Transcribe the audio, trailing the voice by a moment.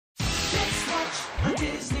A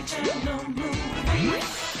Disney Channel movie.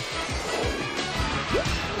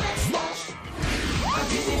 Let's watch a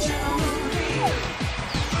Disney Channel movie.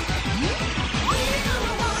 We're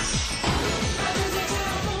gonna watch a Disney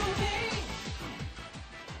Channel movie.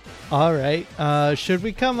 All right. Should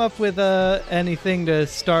we come up with anything to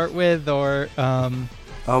start with, or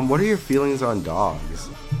What are your feelings on dogs?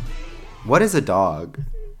 What is a dog?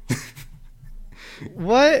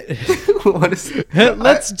 what? What is?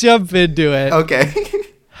 Let's jump into it. Okay.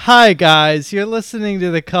 Hi, guys. You're listening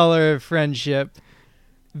to The Color of Friendship.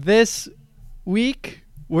 This week,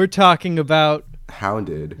 we're talking about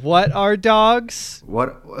Hounded. what are dogs?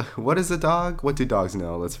 What is a dog? What do dogs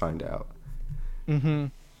know? Let's find out.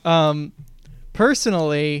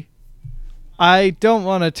 Personally, I don't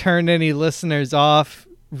want to turn any listeners off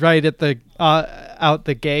right at the out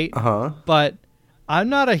the gate. But I'm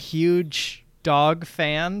not a huge dog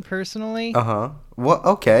fan personally. What?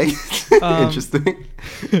 Okay. Interesting.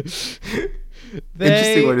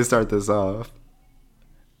 Interesting way to start this off.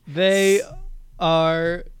 They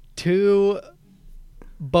are too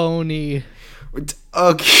bony.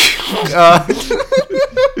 Okay.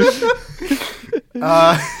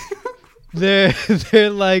 They're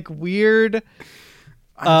like weird.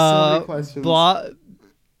 I have so many questions.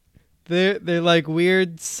 They're like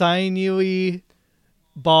weird sinewy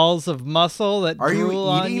balls of muscle that Are you drool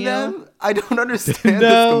on eating you. them? I don't understand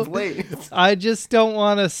No. this complaint. I just don't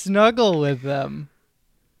want to snuggle with them.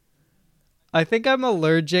 I think I'm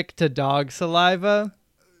allergic to dog saliva.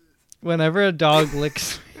 Whenever a dog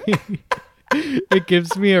licks me, it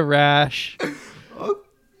gives me a rash.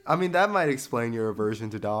 I mean, that might explain your aversion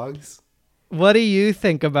to dogs. What do you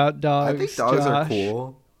think about dogs? I think dogs are Josh?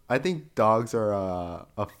 cool. I think dogs are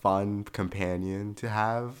a fun companion to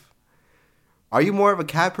have. Are you more of a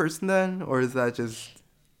cat person then, or is that just?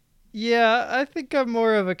 Yeah, I think I'm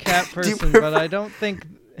more of a cat Do you person, but I don't think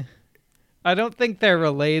they're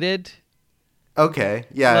related. Okay,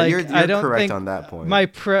 yeah, Like, you're I don't correct think on that point.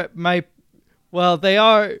 Well, they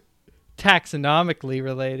are taxonomically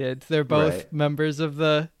related. They're both Right. members of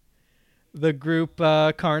the group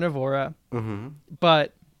Carnivora,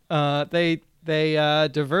 but they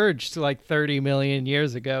diverged like 30 million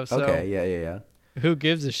years ago. So Okay, yeah. who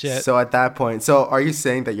gives a shit? So at that point, are you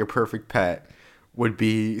saying that your perfect pet would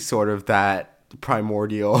be sort of that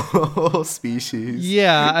primordial species?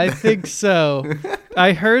 Yeah, I think so.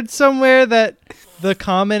 I heard somewhere that the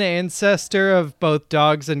common ancestor of both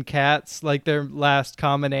dogs and cats, like their last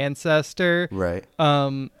common ancestor, Right.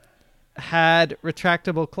 had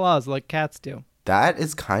retractable claws like cats do. That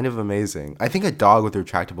is kind of amazing. I think a dog with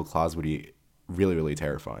retractable claws would be really, really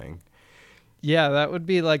terrifying. Yeah, that would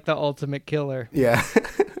be like the ultimate killer. Yeah.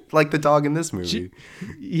 Like the dog in this movie.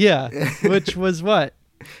 Yeah, which was what?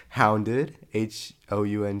 Hounded,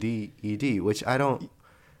 Hounded, which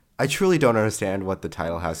I truly don't understand what the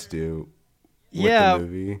title has to do with Yeah. the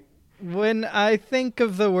movie. When I think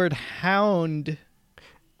of the word hound,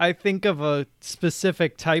 I think of a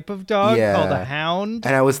specific type of dog Yeah. called a hound.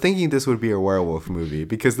 And I was thinking this would be a werewolf movie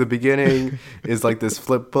because the beginning is like this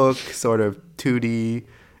flip book, sort of 2D.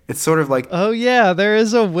 It's sort of like Oh yeah, there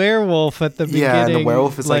is a werewolf at the beginning. yeah, and the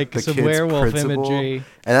werewolf is like the some kid's werewolf principal. imagery.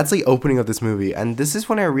 And that's the opening of this movie. And this is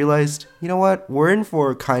when I realized, you know what? We're in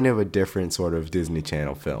for kind of a different sort of Disney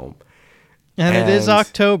Channel film. And it is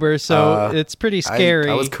October, so it's pretty scary.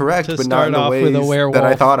 I was correct, to but start not in the off ways with a werewolf, that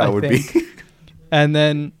I thought I would think. be. And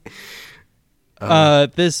then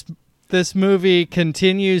this movie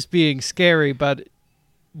continues being scary, but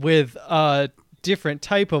with a different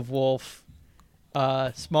type of wolf,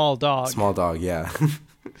 small dog. Small dog, yeah.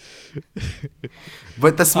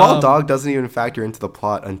 But the small dog doesn't even factor into the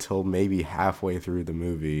plot until maybe halfway through the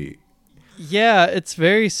movie. Yeah, it's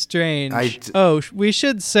very strange. We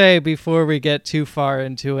should say before we get too far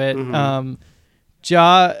into it,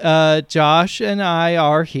 Josh and I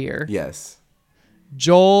are here. Yes.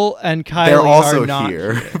 Joel and Kylie They're also are not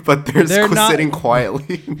here, but they're not sitting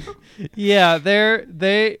quietly. Yeah,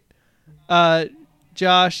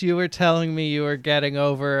 Josh, you were telling me you were getting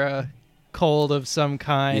over a cold of some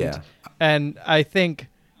kind. Yeah. And I think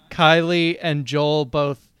Kylie and Joel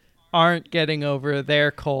both aren't getting over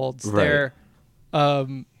their colds. Right.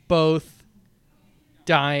 They're both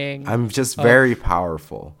dying. I'm just very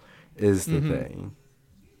powerful is the thing.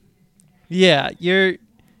 Yeah,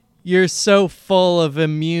 you're so full of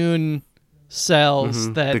immune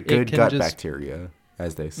cells that The good it can gut just, bacteria,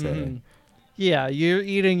 as they say. Yeah, you're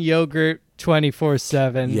eating yogurt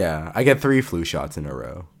 24/7. Yeah, I get 3 flu shots in a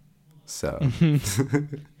row. So,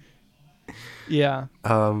 Yeah.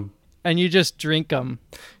 And you just drink them.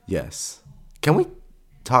 yes. Can we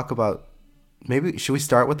talk about, maybe, should we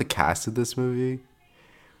start with the cast of this movie?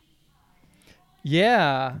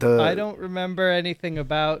 Yeah, I don't remember anything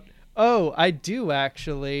about. Oh, I do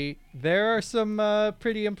actually. There are some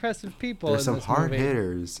pretty impressive people There's in some this hard movie.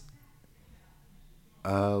 hitters.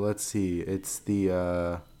 Let's see. It's the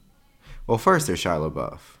well, first there's Shia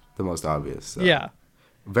LaBeouf, the most obvious. Yeah,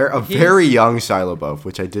 Very young Shia LaBeouf,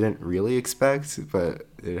 which I didn't really expect, but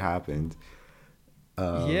it happened.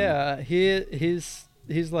 Yeah, he's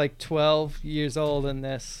like 12 years old in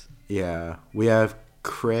this. Yeah, we have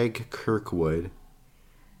Craig Kirkwood,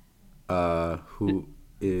 who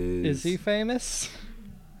Is he famous?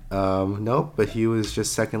 Nope, but he was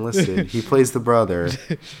just second listed. He plays the brother.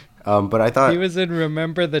 But I thought He was in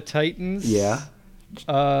Remember the Titans. yeah,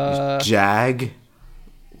 Jag.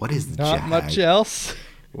 What is Not Jag? much else.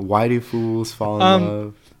 Why do fools fall in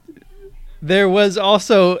love? There was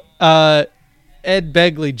also Ed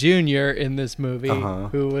Begley Jr. in this movie,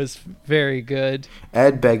 who was very good.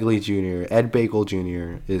 Ed Bagel Jr.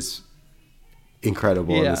 is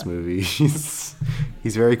incredible in this movie. He's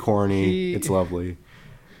very corny. It's lovely.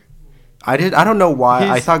 I don't know why.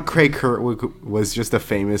 I thought Craig Kirkwood was just a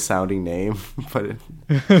famous sounding name, but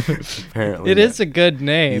apparently it is a good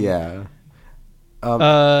name. Yeah.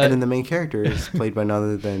 And then the main character is played by none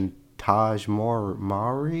other than Taj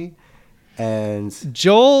Mowry, and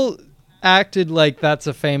Joel acted like that's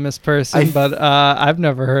a famous person, but I've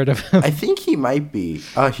never heard of him. I think he might be.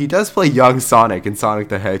 He does play young Sonic in Sonic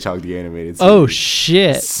the Hedgehog, the animated series. Oh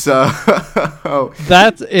shit! So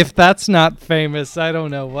if that's not famous, I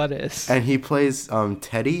don't know what is. And he plays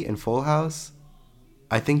Teddy in Full House.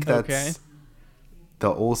 I think that's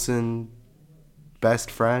the Olsen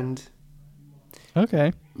best friend.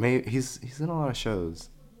 Okay. Maybe he's in a lot of shows.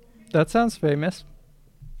 That sounds famous.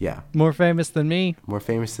 Yeah. More famous than me. More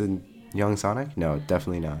famous than Young Sonic? No,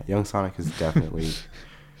 definitely not. Young Sonic is definitely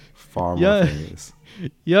far more famous.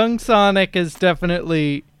 Young Sonic is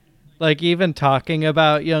definitely, like, even talking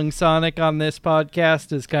about Young Sonic on this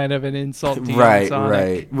podcast is kind of an insult to Young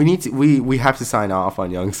Sonic. Right. We have to sign off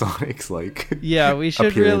on Young Sonic's yeah, we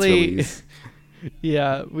should really release.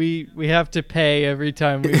 Yeah, we have to pay every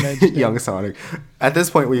time we mention Young Sonic. At this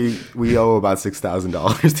point, we owe about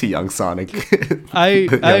 $6,000 to Young Sonic. I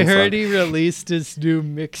heard he released his new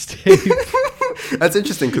mixtape. That's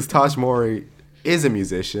interesting because Taj Mowry is a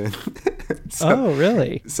musician. Oh,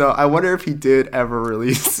 really? So I wonder if he did ever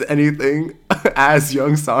release anything as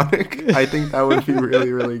Young Sonic. I think that would be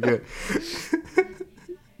really, really good.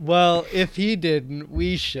 Well, if he didn't,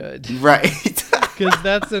 we should. Right. Because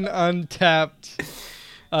that's an untapped...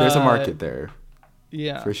 There's a market there.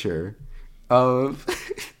 Yeah. For sure.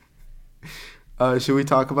 Should we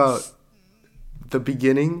talk about the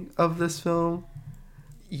beginning of this film?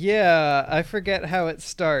 Yeah, I forget how it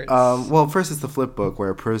starts. Well, first it's the flip book where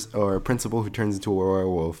a principal who turns into a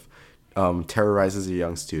werewolf terrorizes a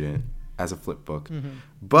young student as a flip book. Mm-hmm.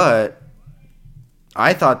 But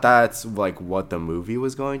I thought that's like what the movie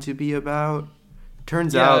was going to be about.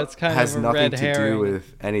 Turns out it's kind has of a nothing red to herring. do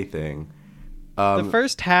with anything. The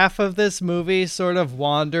first half of this movie sort of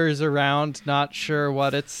wanders around, not sure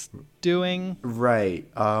what it's doing. Right.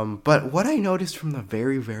 But what I noticed from the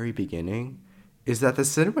very, very beginning is that the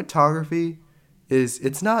cinematography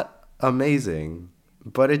it's not amazing,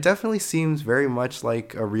 but it definitely seems very much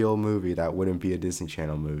like a real movie that wouldn't be a Disney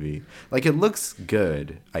Channel movie. Like, it looks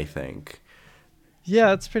good, I think.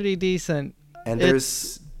 Yeah, it's pretty decent. And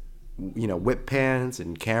there's, whip pans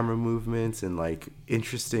and camera movements and, like,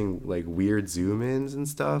 interesting, like, weird zoom-ins and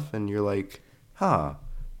stuff. And you're like,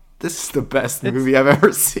 this is the best movie I've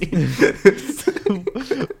ever seen.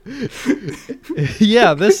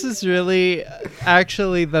 Yeah, this is really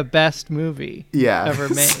actually the best movie ever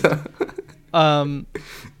made.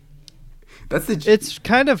 It's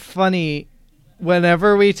kind of funny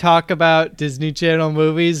whenever we talk about Disney Channel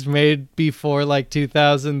movies made before like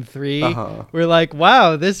 2003, we're like,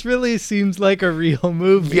 wow, this really seems like a real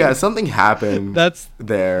movie. Yeah, something happened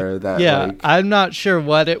there. I'm not sure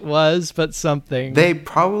what it was, but something. They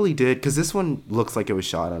probably did, because this one looks like it was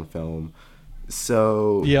shot on film.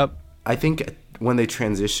 So yep. I think when they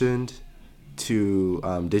transitioned to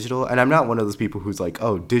digital, and I'm not one of those people who's like,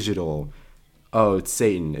 oh, digital, oh, it's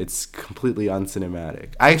Satan. It's completely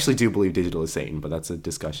uncinematic. I actually do believe digital is Satan, but that's a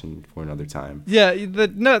discussion for another time. Yeah,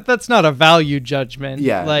 that's not a value judgment.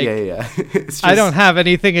 Yeah, yeah. It's just, I don't have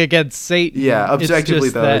anything against Satan. Yeah, objectively,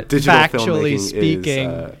 the digital factually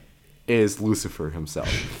filmmaking is Lucifer himself.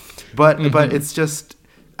 But it's just,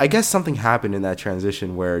 I guess something happened in that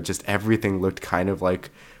transition where just everything looked kind of like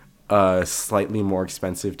a slightly more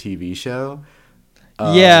expensive TV show.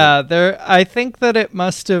 I think that it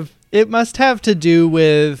must have to do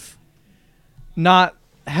with not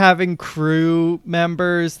having crew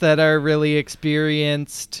members that are really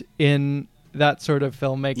experienced in that sort of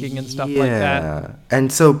filmmaking and stuff like that. Yeah.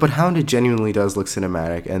 And so, but Hounded genuinely does look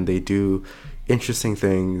cinematic, and they do interesting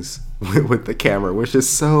things with the camera, which is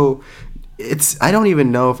so... I don't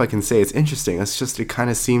even know if I can say it's interesting. It's just, it kind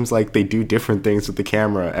of seems like they do different things with the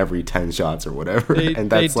camera every 10 shots or whatever. And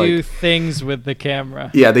that's they do things with the camera.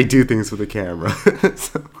 Yeah, they do things with the camera.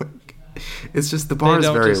 So, like, it's just, the bar is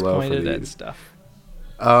very low for these. Stuff.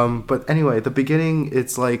 But anyway, the beginning,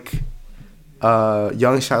 it's like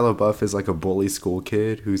young Shia LaBeouf is like a bully school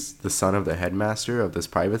kid who's the son of the headmaster of this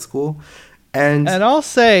private school. And I'll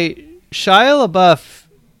say Shia LaBeouf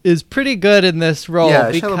is pretty good in this role, yeah,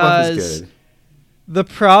 because Shia LaBeouf is good. The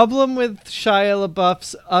problem with Shia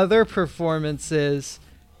LaBeouf's other performances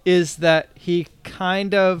is that he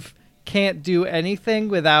kind of can't do anything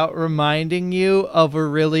without reminding you of a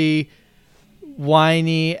really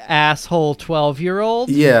whiny asshole 12-year-old.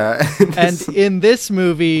 Yeah. And in this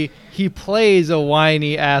movie, he plays a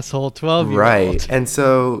whiny asshole 12-year-old. Right. And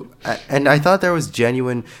so, and I thought there was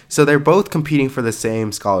genuine... So they're both competing for the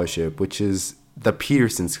same scholarship, which is the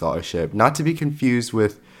Peterson Scholarship. Not to be confused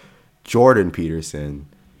with Jordan Peterson,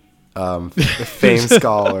 the famed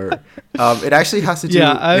scholar. It actually has to do...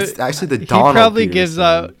 it's actually the Donald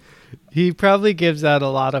Peterson. He probably gives out a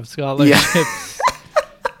lot of scholarships.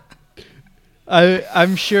 Yeah.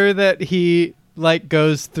 I'm sure that he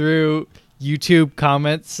goes through YouTube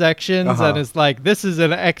comments sections and is like, this is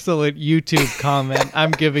an excellent YouTube comment. I'm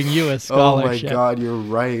giving you a scholarship. Oh my God, you're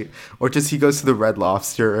right. Or just he goes to the Red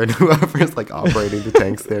Lobster and whoever is operating the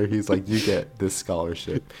tanks there, he's like, you get this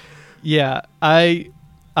scholarship. Yeah, I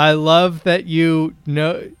love that you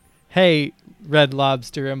know. Hey, Red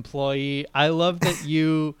Lobster employee, I love that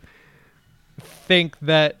you think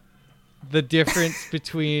that the difference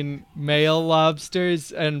between male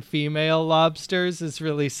lobsters and female lobsters is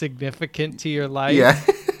really significant to your life. Yeah,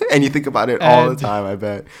 and you think about it all the time, I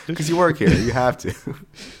bet. Because you work here, you have to.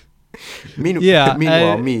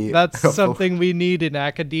 Meanwhile, me... That's something we need in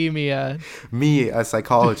academia. Me, a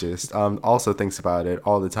psychologist, also thinks about it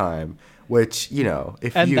all the time. Which, you know,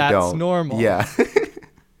 if and you that's don't... normal. Yeah.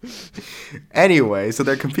 Anyway, so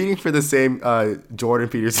they're competing for the same Jordan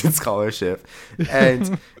Peterson scholarship.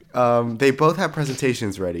 And they both have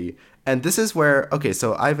presentations ready. And this is where... Okay,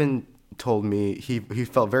 so Ivan told me he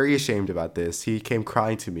felt very ashamed about this. He came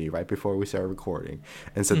crying to me right before we started recording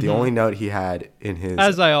and said the only note he had in his...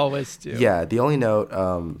 As I always do. Yeah, the only note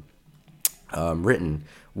written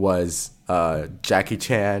was Jackie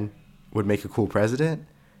Chan would make a cool president.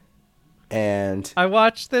 And I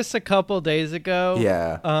watched this a couple days ago.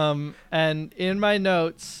 Yeah. And in my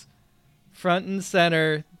notes, front and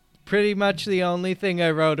center, pretty much the only thing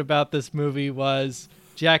I wrote about this movie was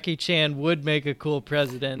Jackie Chan would make a cool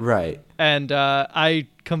president. Right. And I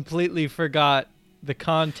completely forgot the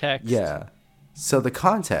context. Yeah. So the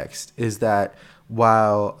context is that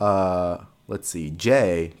while, let's see,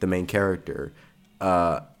 Jay, the main character,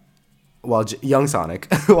 Young Sonic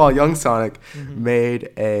made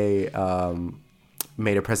a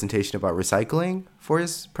presentation about recycling for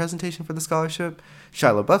his presentation for the scholarship,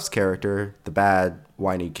 Shia LaBeouf's character, the bad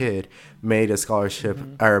whiny kid, made a scholarship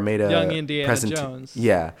or made a Young Indiana Jones.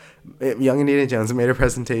 Yeah, Young Indiana Jones made a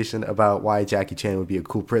presentation about why Jackie Chan would be a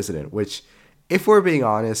cool president. Which, if we're being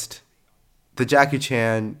honest, the Jackie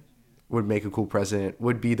Chan would make a cool president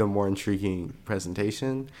would be the more intriguing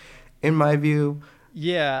presentation, in my view.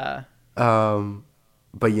 Yeah.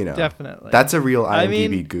 But you know, definitely, that's a real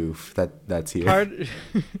IMDb goof that's here.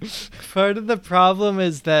 Part of the problem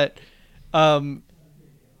is that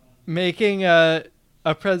making a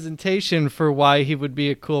presentation for why he would be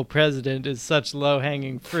a cool president is such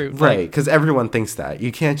low-hanging fruit. Right, because everyone thinks that.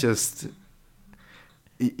 You can't just...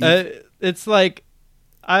 it's like,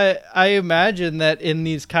 I imagine that in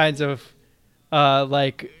these kinds of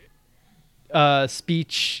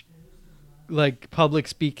speech, public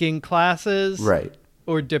speaking classes, right,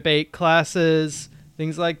 or debate classes,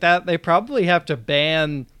 things like that, they probably have to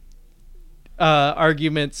ban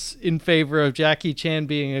arguments in favor of Jackie Chan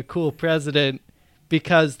being a cool president,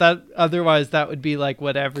 because otherwise that would be like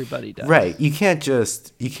what everybody does. Right. You can't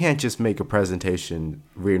just make a presentation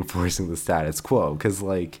reinforcing the status quo, because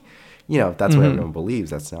if that's what everyone believes,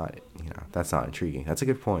 that's not intriguing. That's a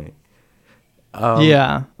good point.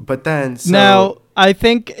 Yeah. But then now, I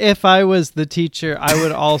think if I was the teacher, I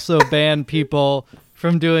would also ban people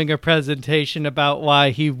from doing a presentation about why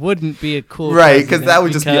he wouldn't be a cool right, because that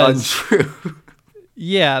would just be untrue.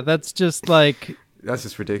 Yeah, that's just that's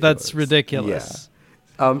just ridiculous. That's ridiculous.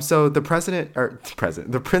 Yeah. So the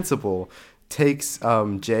principal takes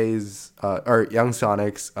Jay's or Young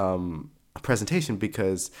Sonic's presentation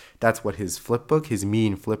because that's what his flip book, his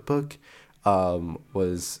mean flip book,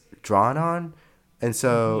 was drawn on. And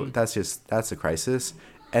so that's a crisis.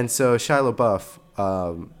 And so Shia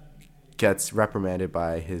LaBeouf gets reprimanded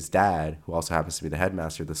by his dad, who also happens to be the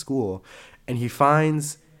headmaster of the school, and he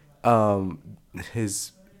finds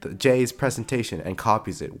Jay's presentation and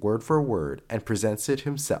copies it word for word and presents it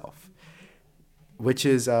himself, which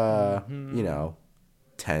is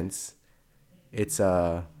tense. It's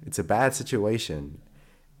a bad situation.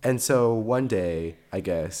 And so one day, I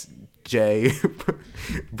guess, Jay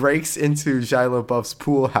breaks into Shia LaBeouf's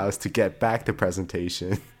pool house to get back the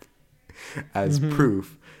presentation as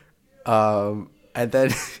proof. And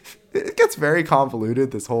then it gets very convoluted,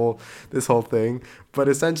 this whole thing. But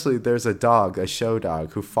essentially, there's a dog, a show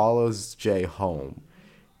dog, who follows Jay home.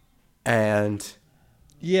 And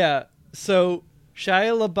yeah, so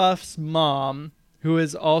Shia LaBeouf's mom, who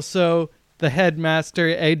is also the headmaster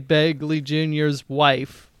Ed Begley Jr.'s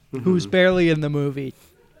wife, who's barely in the movie,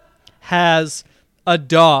 has a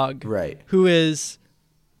dog, right, who is,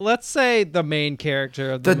 let's say, the main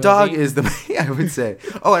character of the movie. The dog is I would say.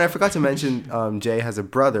 Oh, and I forgot to mention, Jay has a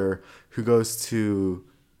brother who goes to,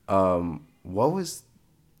 what was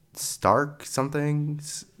Stark something?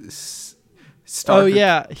 Stark. Oh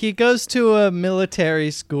yeah, he goes to a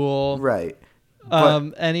military school, right?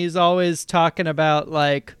 And he's always talking about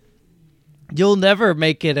like, you'll never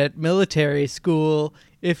make it at military school.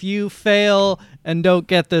 If you fail and don't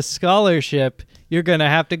get this scholarship, you're going to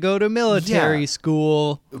have to go to military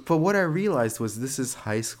school. But what I realized was this is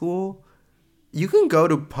high school. You can go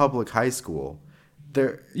to public high school.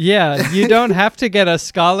 Yeah, you don't have to get a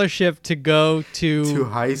scholarship to go to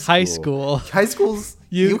high school. High schools,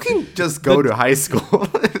 you can just go to high school.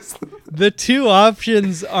 The two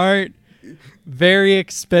options aren't very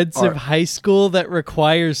expensive high school that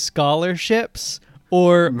requires scholarships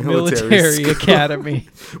or military academy.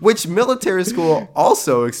 Which military school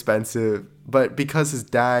also expensive, but because his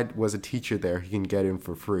dad was a teacher there, he can get in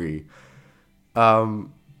for free.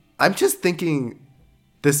 I'm just thinking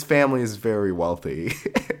this family is very wealthy,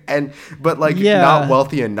 but not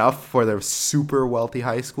wealthy enough for their super wealthy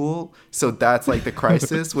high school. So that's like the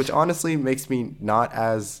crisis, which honestly makes me not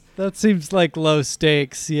as. That seems like low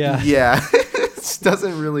stakes. Yeah. Yeah, it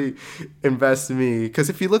doesn't really invest in me because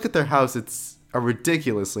if you look at their house, it's a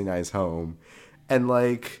ridiculously nice home, and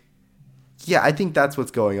I think that's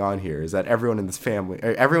what's going on here is that everyone in this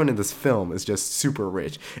film is just super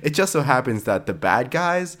rich. It just so happens that the bad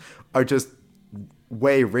guys are just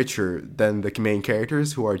way richer than the main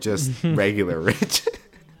characters who are just regular rich.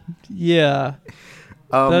 Yeah.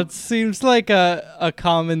 That seems like a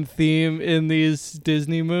common theme in these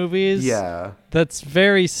Disney movies. Yeah. That's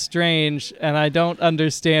very strange, and I don't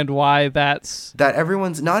understand why that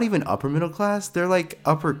everyone's not even upper middle class. They're like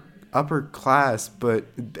upper class, but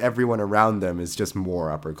everyone around them is just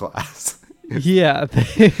more upper class. Yeah.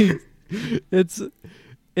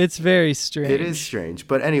 It's very strange. It is strange.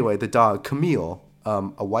 But anyway, the dog, Camille,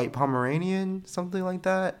 a white Pomeranian, something like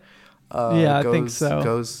that. I think so.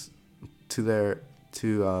 Goes to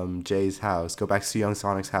Jay's house, go back to Young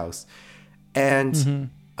Sonic's house. And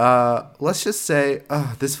let's just say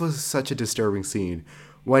this was such a disturbing scene.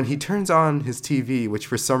 When he turns on his TV, which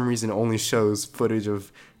for some reason only shows footage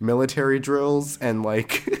of military drills and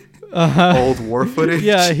old war footage.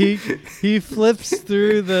 Yeah, he flips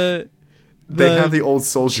through they have the old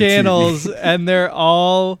soldier channels TV. And they're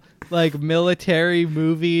all like military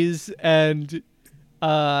movies and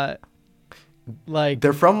they're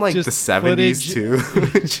from the 70s too,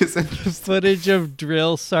 which is footage of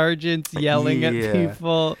drill sergeants yelling at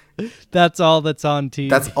people. That's all that's on TV.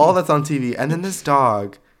 That's all that's on TV. And then this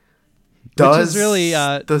dog which is really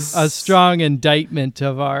a strong indictment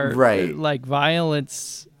of our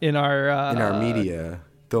violence in our media.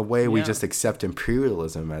 The way we just accept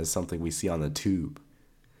imperialism as something we see on the tube.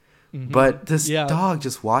 But this dog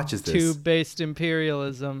just watches this. Tube-based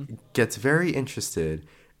imperialism. Gets very interested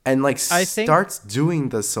and starts doing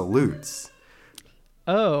the salutes.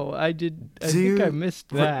 Oh, I think I missed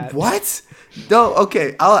that. What? No,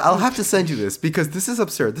 okay. I'll have to send you this because this is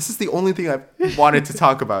absurd. This is the only thing I wanted to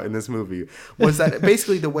talk about in this movie. Was that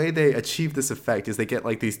basically the way they achieve this effect is they get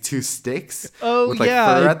these two sticks with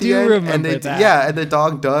fur at the end, remember and that. And the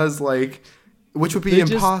dog does which would be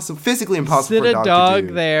physically impossible for a dog to do. Sit a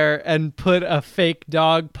dog there and put a fake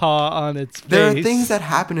dog paw on its face. There are things that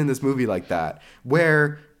happen in this movie like that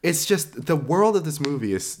where it's just the world of this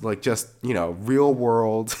movie is real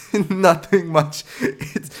world, nothing much.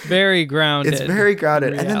 It's very grounded. It's very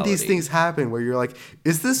grounded. And then these things happen where you're like,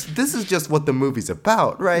 this is just what the movie's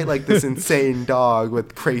about, right? Like this insane dog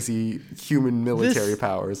with crazy human military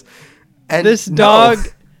powers. And this no. dog,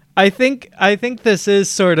 I think this is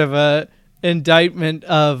sort of a indictment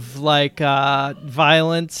of like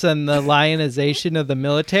violence and the lionization of the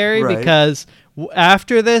military, Right. because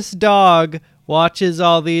after this dog watches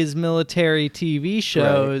all these military TV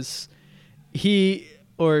shows, he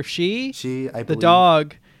or she, I the believe.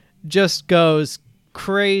 dog, just goes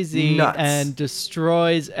crazy Nuts. and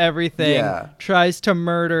destroys everything, Yeah. tries to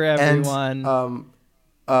murder everyone. And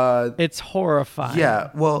It's horrifying. yeah,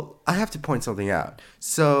 well, I have to point something out.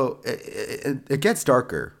 So it gets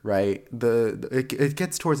darker, right? It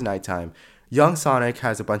gets towards nighttime. Young Sonic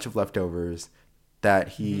has a bunch of leftovers that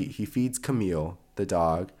he feeds Camille, the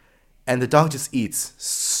dog, and the dog just eats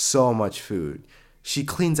so much food. She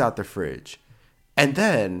cleans out the fridge, and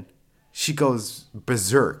then she goes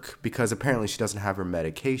berserk because apparently she doesn't have her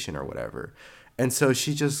medication or whatever. And so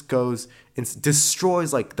she just goes and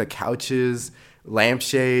destroys like the couches,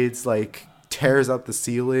 lampshades, like tears up the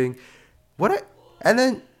ceiling. And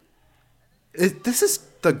then this is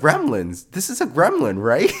the Gremlins. This is a gremlin,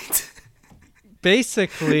 right?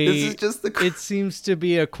 Basically, This is just it seems to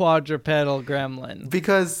be a quadrupedal gremlin.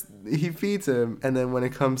 Because he feeds him, and then when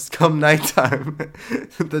it come nighttime,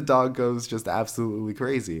 the dog goes just absolutely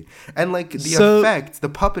crazy. And like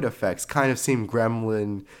the puppet effects kind of seem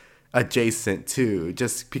gremlin adjacent too,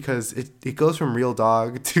 just because it goes from real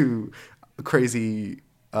dog to crazy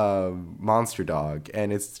monster dog,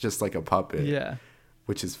 and it's just like a puppet. Yeah.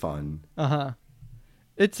 Which is fun.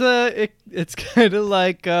 It's kind of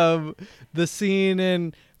like the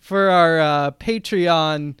scene for our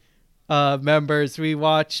Patreon members. We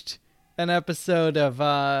watched an episode of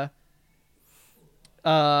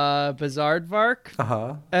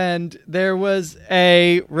Bizarrevark, and there was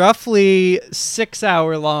a roughly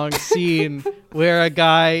 6-hour long scene where a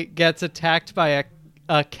guy gets attacked by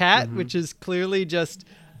a cat, which is clearly just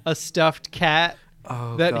a stuffed cat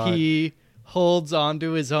he holds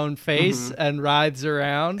onto his own face and writhes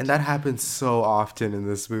around. And that happens so often in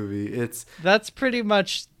this movie. That's pretty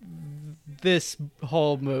much this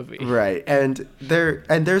whole movie. Right. And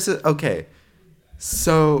there's okay.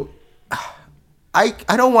 So I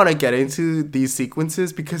don't want to get into these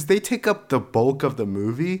sequences because they take up the bulk of the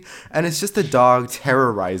movie, and it's just a dog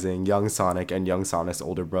terrorizing young Sonic and young Sonic's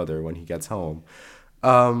older brother when he gets home.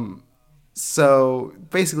 So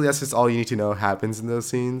basically that's just all you need to know happens in those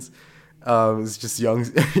scenes. It's just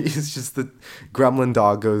the gremlin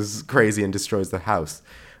dog goes crazy and destroys the house.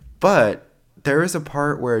 But there is a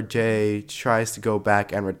part where Jay tries to go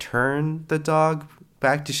back and return the dog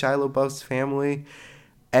back to Shia LaBeouf's family,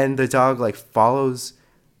 and the dog like follows.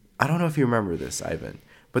 I don't know if you remember this, Ivan,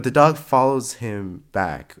 but the dog follows him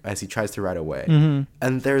back as he tries to ride away.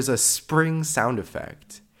 And there's a spring sound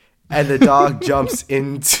effect, and the dog jumps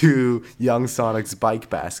into young Sonic's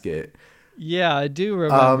bike basket. Yeah, I do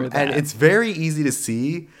remember that. And it's very easy to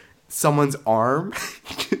see someone's arm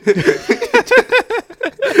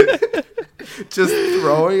just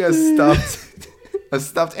throwing a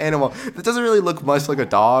stuffed animal that doesn't really look much like a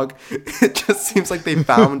dog. It just seems like they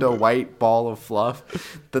found a white ball of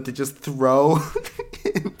fluff that they just throw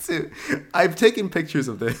into. I've taken pictures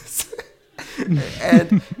of this.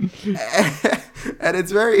 and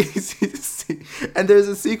it's very easy to see. And there's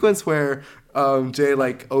a sequence where Jay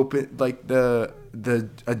a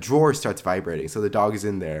drawer starts vibrating, so the dog is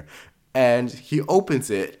in there, and he opens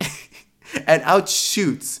it, and out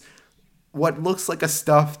shoots what looks like a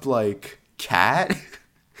stuffed like cat.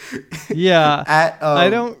 Yeah. I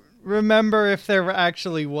don't remember if there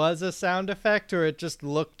actually was a sound effect or it just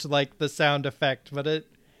looked like the sound effect, but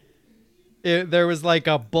there was like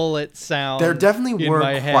a bullet sound. There definitely were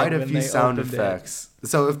quite a when few they sound opened effects.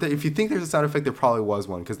 So if you think there's a sound effect, there probably was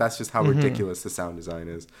one, because that's just how ridiculous the sound design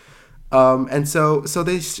is. And so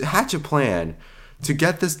they hatch a plan to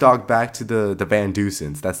get this dog back to the Van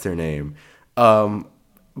Deucens. That's their name.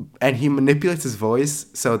 And he manipulates his voice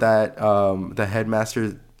so that the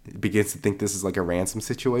headmaster begins to think this is like a ransom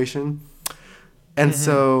situation. And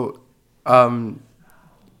so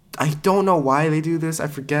I don't know why they do this. I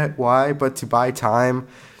forget why, but to buy time,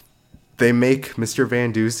 they make Mr.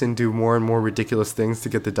 Van Deusen do more and more ridiculous things to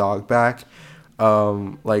get the dog back.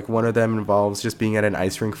 Like one of them involves just being at an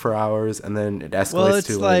ice rink for hours, and then it escalates well, it's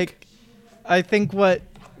to like I think what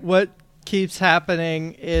keeps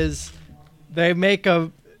happening is they make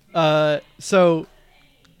so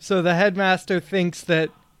the headmaster thinks that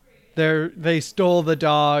they stole the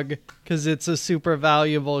dog because it's a super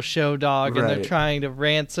valuable show dog, and they're trying to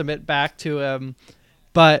ransom it back to him,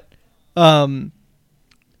 but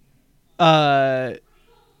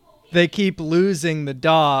they keep losing the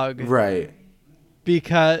dog, right?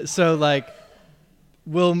 Because they'll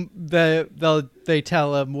they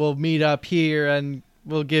tell him, we'll meet up here and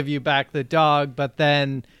we'll give you back the dog, but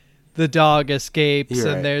then the dog escapes. You're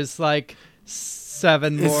and right. there's like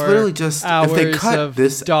 7 It's more literally just hours if they cut of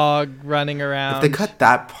this, dog running around. if they cut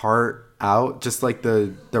that part out, just like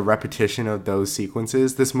the repetition of those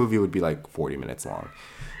sequences, this movie would be like 40 minutes long.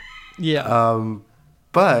 Yeah.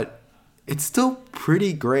 But it's still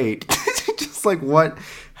pretty great. Just like what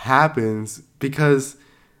happens, because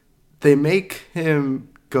they make him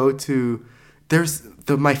go to, there's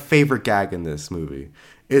my favorite gag in this movie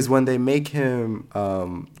is when they make him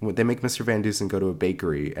when they make Mr. Van Dusen go to a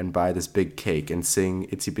bakery and buy this big cake and sing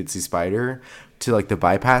Itsy Bitsy Spider to like the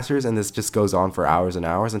bypassers, and this just goes on for hours and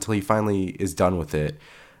hours until he finally is done with it,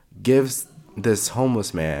 gives this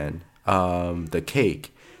homeless man the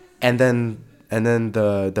cake, and then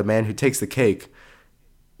the man who takes the cake,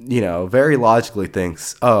 very logically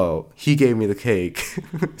thinks, oh, he gave me the cake,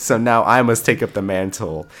 so now I must take up the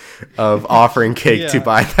mantle of offering cake to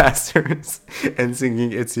bypassers and singing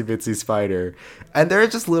Itsy Bitsy Spider. And there are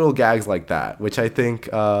just little gags like that, which I think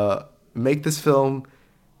make this film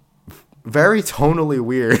very tonally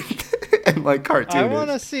weird and like cartoonish. I want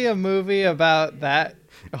to see a movie about that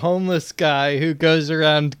homeless guy who goes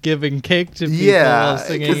around giving cake to people while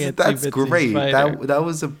singing Itsy that's Bitsy great. Spider. That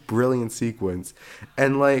was a brilliant sequence,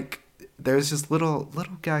 and like there's just little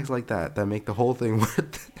gags like that make the whole thing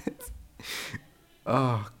worth it.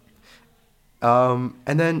 And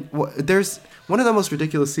then there's one of the most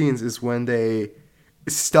ridiculous scenes is when they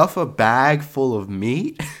stuff a bag full of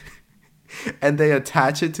meat and they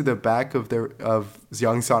attach it to the back of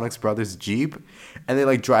Young Sonic's brother's Jeep, and they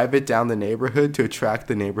like drive it down the neighborhood to attract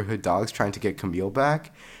the neighborhood dogs trying to get Camille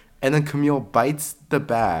back. And then Camille bites the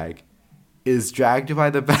bag, is dragged by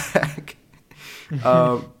the bag,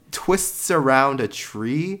 twists around a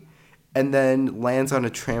tree, and then lands on a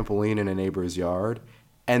trampoline in a neighbor's yard.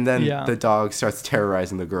 And then the dog starts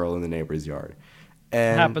terrorizing the girl in the neighbor's yard.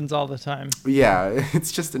 And happens all the time. Yeah,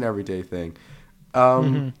 it's just an everyday thing.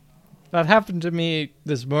 That happened to me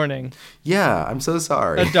this morning. Yeah, I'm so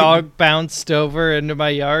sorry. A dog bounced over into my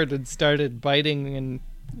yard and started biting and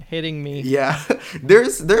hitting me. Yeah,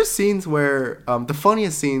 there's scenes where the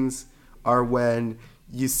funniest scenes are when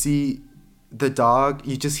you see the dog,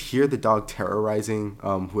 you just hear the dog terrorizing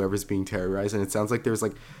whoever's being terrorized, and it sounds like there's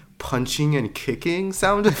like punching and kicking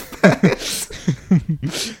sound effects,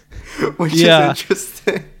 which is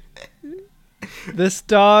interesting. This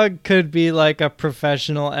dog could be like a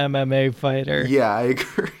professional MMA fighter. Yeah, I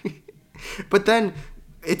agree. But then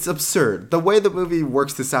it's absurd. The way the movie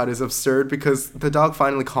works this out is absurd because the dog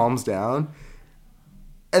finally calms down.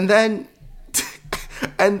 And then,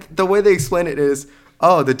 and the way they explain it is,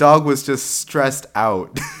 oh, the dog was just stressed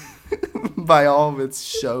out by all of its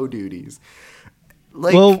show duties.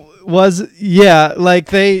 Like, well, like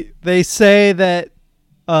they say that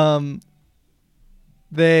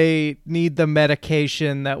they need the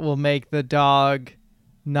medication that will make the dog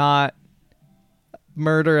not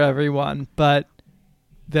murder everyone, but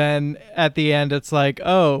then at the end it's like,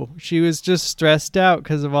 oh, she was just stressed out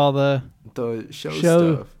because of all the show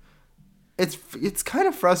stuff. It's kind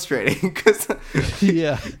of frustrating because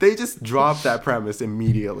they just drop that premise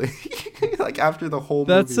immediately, like after the whole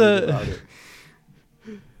movie about it.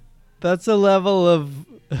 That's a level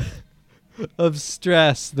of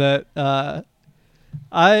stress that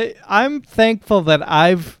I'm thankful that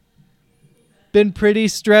I've been pretty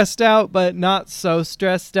stressed out, but not so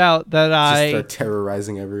stressed out that I start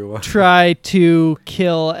terrorizing everyone. Try to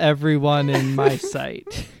kill everyone in my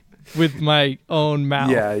sight with my own mouth.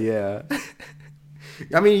 Yeah.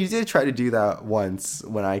 I mean, you did try to do that once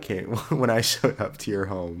when I showed up to your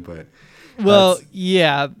home, but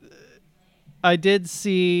I did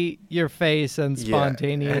see your face and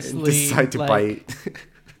spontaneously and decide to bite.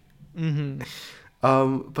 Mm-hmm.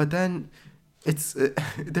 But then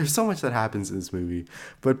there's so much that happens in this movie,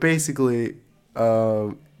 but basically,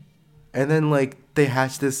 and then like they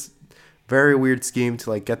hatch this very weird scheme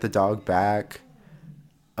to like get the dog back,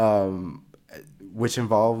 which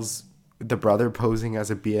involves the brother posing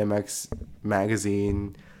as a BMX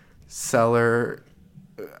magazine seller,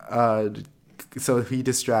 so he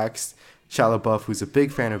distracts Shia LaBeouf, who's a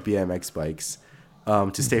big fan of BMX bikes,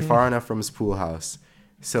 to stay far enough from his pool house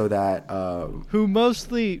so that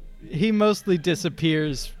he mostly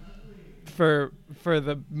disappears for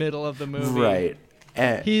the middle of the movie. Right.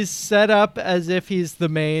 And he's set up as if he's the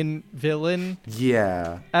main villain.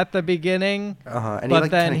 Yeah. At the beginning. And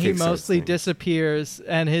but then he mostly disappears,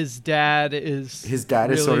 and his dad is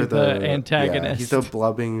really sort of the antagonist. Yeah, he's the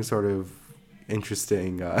blubbing sort of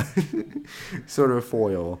interesting sort of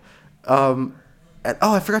foil. And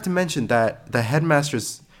I forgot to mention that the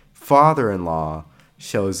headmaster's father-in-law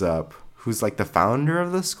shows up, who's like the founder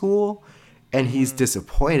of the school, and he's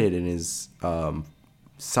disappointed in his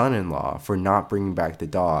son-in-law for not bringing back the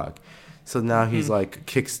dog. So now he's like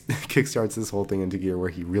kickstarts this whole thing into gear where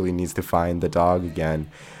he really needs to find the dog again.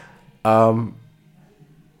 And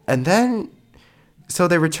then, so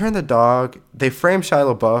they return the dog. They frame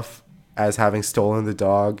Shia LaBeouf as having stolen the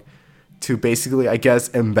dog to basically, I guess,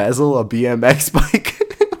 embezzle a BMX bike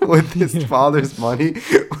with his father's money,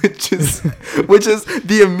 which is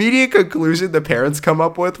the immediate conclusion the parents come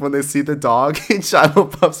up with when they see the dog in Shia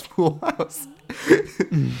LaBeouf's pool house.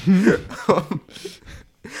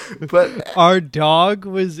 But our dog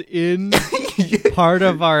was in part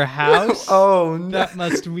of our house. Oh, no. That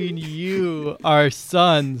must mean you, our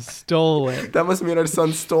son, stole it. That must mean our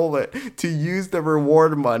son stole it to use the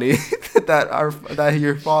reward money that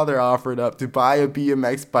your father offered up to buy a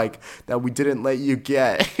BMX bike that we didn't let you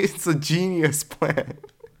get. It's a genius plan.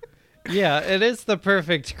 Yeah, it is the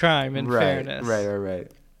perfect crime, in fairness. Right.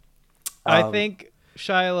 I think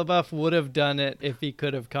Shia LaBeouf would have done it if he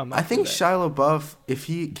could have come up with it. I think Shia LaBeouf, if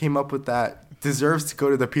he came up with that, deserves to go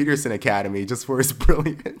to the Peterson Academy just for his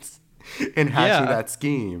brilliance in hatching that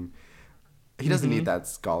scheme. He doesn't need that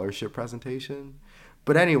scholarship presentation.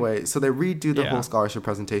 But anyway, so they redo the whole scholarship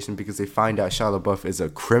presentation because they find out Shia LaBeouf is a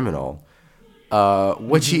criminal,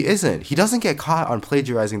 which he isn't. He doesn't get caught on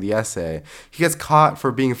plagiarizing the essay. He gets caught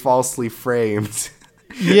for being falsely framed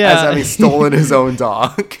as having stolen his own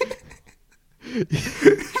dog.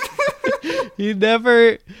 He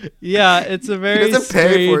never. Yeah, it's a very. He doesn't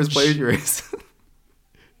pay for his plagiarism.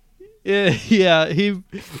 Yeah, he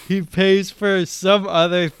pays for some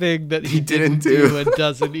other thing that he didn't do and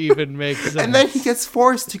doesn't even make sense. And then he gets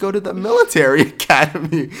forced to go to the military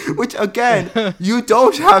academy, which again, you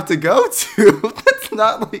don't have to go to. That's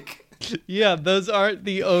not like. Yeah, those aren't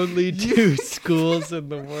the only two schools in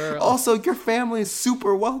the world. Also, your family is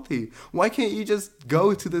super wealthy. Why can't you just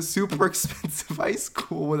go to the super expensive high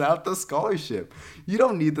school without the scholarship? You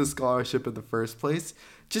don't need the scholarship in the first place.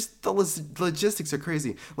 Just the logistics are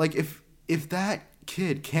crazy. Like, if that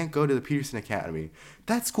kid can't go to the Peterson Academy,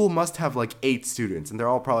 that school must have like 8 students, and they're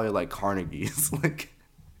all probably like Carnegie's. Like,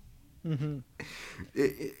 the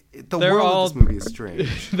world of this movie is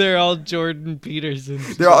strange. They're all Jordan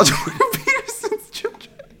Peterson's. They're all Jordan Peterson's children.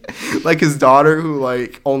 Like his daughter, who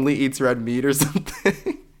like only eats red meat or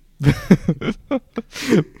something.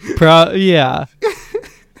 Yeah.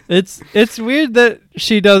 It's weird that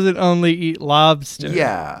she doesn't only eat lobster.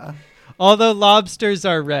 Yeah. Although lobsters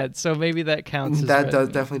are red, so maybe that counts as red meat.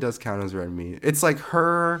 Definitely does count as red meat. It's like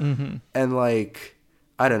her and like,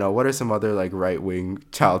 I don't know, what are some other like right-wing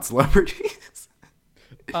child celebrities?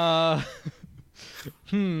 Shia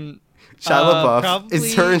LaBeouf.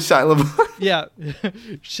 It's her and Shia LaBeouf. Yeah.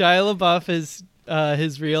 Shia LaBeouf is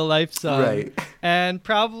his real life son. Right. And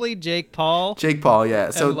probably Jake Paul. Jake Paul,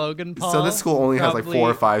 yeah. So Logan Paul. So this school only has like 4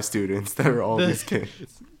 or 5 students that are all these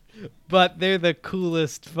kids. But they're the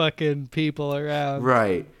coolest fucking people around.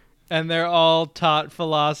 Right. And they're all taught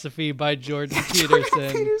philosophy by Jordan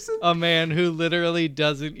Peterson, a man who literally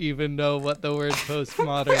doesn't even know what the word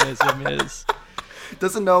postmodernism is.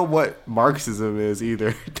 Doesn't know what Marxism is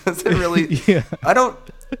either. Doesn't really. Yeah.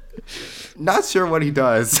 Not sure what he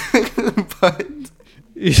does. But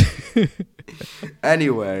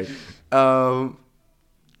anyway,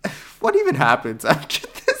 what even happens after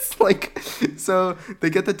this? Like, so they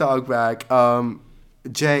get the dog back.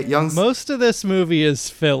 Most of this movie is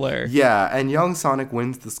filler. Yeah, and young Sonic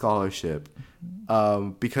wins the scholarship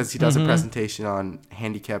because he does a presentation on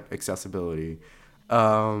handicap accessibility.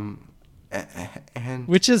 And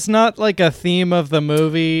which is not like a theme of the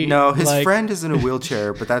movie. No, his friend is in a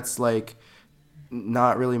wheelchair, but that's like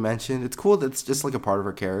not really mentioned. It's cool that it's just like a part of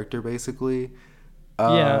her character, basically.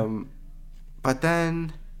 Yeah. But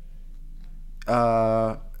then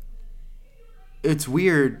it's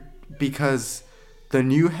weird because the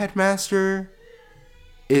new headmaster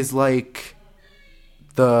is like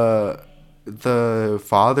the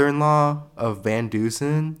father-in-law of Van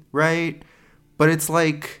Dusen, right? But it's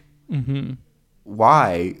like,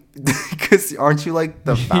 why? Because aren't you like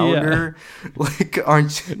the founder? Yeah. Like,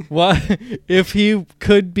 aren't you? What if he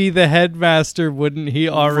could be the headmaster? Wouldn't he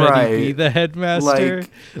already be the headmaster?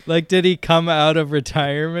 Like, did he come out of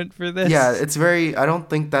retirement for this? Yeah, it's very. I don't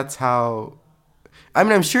think that's how. I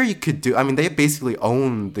mean, I'm sure you could do. I mean, they basically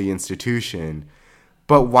own the institution.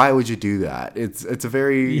 But why would you do that? It's a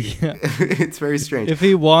very it's very strange. If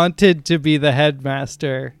he wanted to be the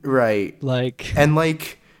headmaster, right? And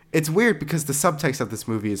it's weird because the subtext of this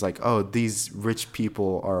movie is like, oh, these rich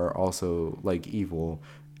people are also like evil,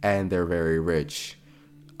 and they're very rich.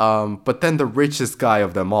 But then the richest guy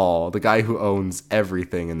of them all, the guy who owns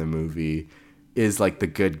everything in the movie, is like the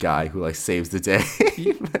good guy who like saves the day.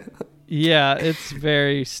 Yeah, it's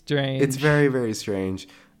very strange. It's very, very strange.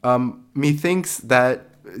 Methinks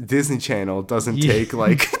that Disney Channel doesn't take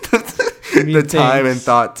like the time and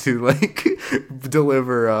thought to like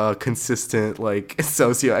deliver a consistent like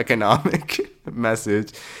socioeconomic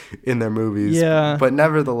message in their movies. Yeah, but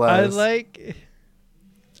nevertheless,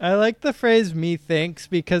 I like the phrase "methinks"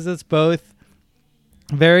 because it's both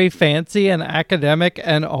very fancy and academic,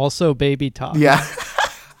 and also baby talk. Yeah,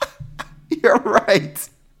 you're right.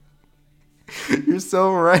 You're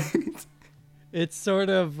so right. It's sort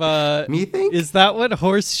of Methinks? Is that what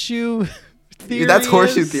horseshoe theory That's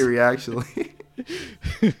horseshoe is? theory, actually.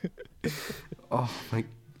 Oh my,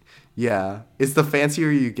 yeah. It's the fancier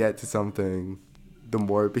you get to something, the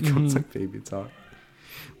more it becomes like baby talk.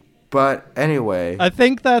 But anyway, I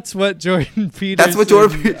think that's what Jordan Peterson. that's what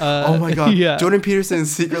Jordan. Oh my god, yeah. Jordan Peterson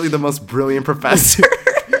is secretly the most brilliant professor.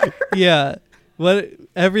 Yeah, what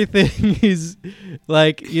everything is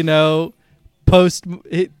like, you know,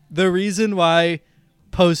 the reason why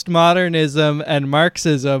postmodernism and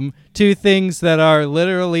Marxism, two things that are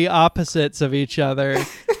literally opposites of each other,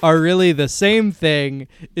 are really the same thing,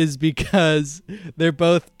 is because they're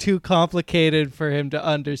both too complicated for him to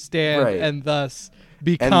understand, Right. and thus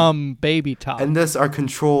become baby talk. And thus are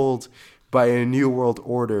controlled by a new world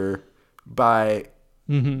order, by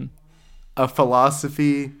a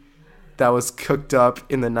philosophy that was cooked up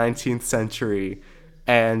in the 19th century,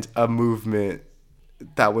 and a movement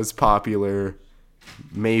that was popular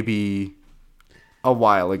maybe a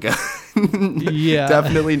while ago. Yeah.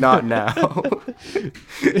 Definitely not now.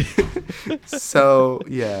 So,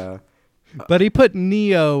 yeah. But he put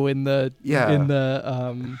Neo in the Yeah.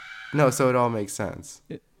 No, so it all makes sense.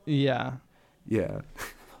 yeah. Yeah.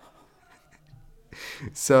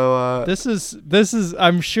 So This is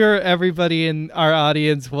I'm sure everybody in our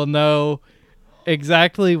audience will know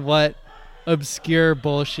exactly what obscure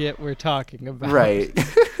bullshit we're talking about. right.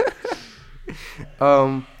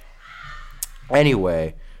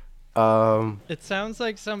 Anyway, It sounds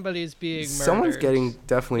like somebody's being murdered. someone's getting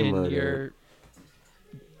definitely in murdered. your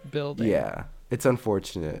building. Yeah, it's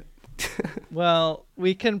unfortunate. Well,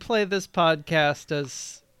 we can play this podcast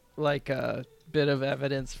as like a bit of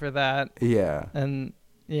evidence for that. Yeah. And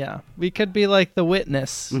yeah, we could be like the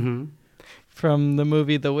witness from the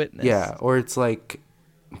movie The Witness. Yeah, or it's like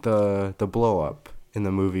the blow up in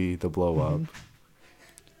the movie The Blow Up.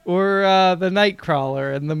 Or the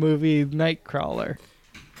Nightcrawler in the movie Nightcrawler.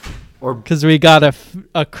 Or Because we got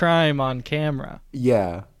a crime on camera.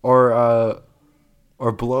 yeah, or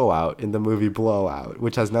Blowout in the movie Blowout,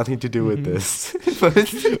 which has nothing to do with this.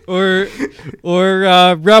 But Or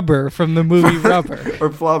Rubber from the movie Rubber. or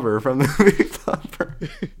Flubber from the movie Flubber.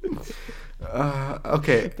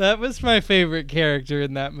 Okay. That was my favorite character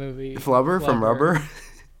in that movie. Flubber from Rubber?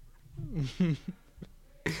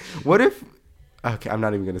 What if... Okay, I'm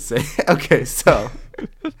not even going to say... Okay, so...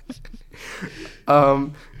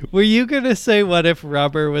 Were you going to say what if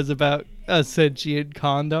Rubber was about a sentient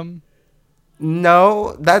condom?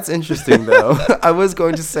 No, that's interesting, though. I was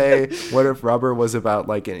going to say, what if Rubber was about,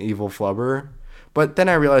 like, an evil flubber? But then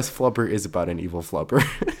I realized Flubber is about an evil flubber.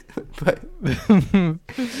 But...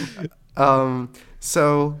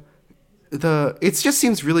 So... It just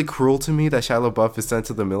seems really cruel to me that Shia LaBeouf is sent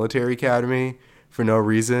to the military academy for no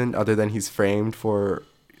reason other than he's framed for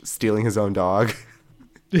stealing his own dog.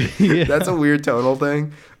 Yeah. That's a weird tonal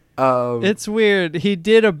thing. It's weird. He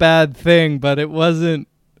did a bad thing, but it wasn't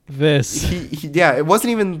this. Yeah, it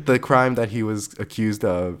wasn't even the crime that he was accused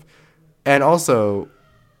of. And also,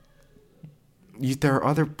 there are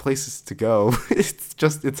other places to go.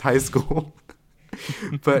 It's high school.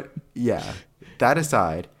 But yeah, that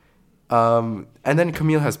aside. And then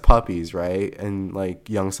Camille has puppies, right? And like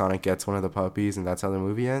young Sonic gets one of the puppies, and that's how the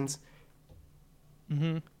movie ends.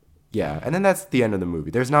 Mm-hmm. Yeah, and then that's the end of the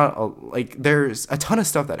movie. There's a ton of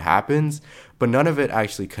stuff that happens, but none of it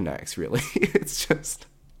actually connects, really. It's just...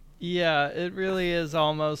 Yeah, it really is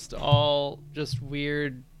almost all just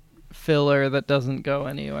weird filler that doesn't go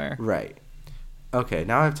anywhere. Right. Okay,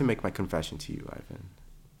 now I have to make my confession to you, Ivan.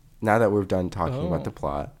 Now that we're done talking about the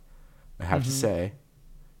plot, I have to say,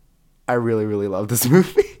 I really, really love this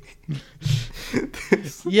movie.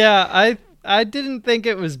 Yeah, I didn't think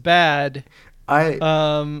it was bad.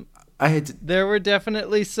 There were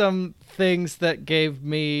definitely some things that gave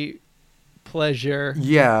me pleasure.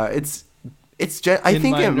 Yeah, I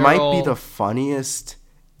think it might be the funniest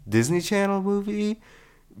Disney Channel movie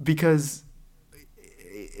because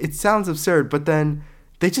it sounds absurd, but then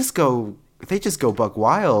they just go buck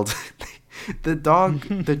wild. The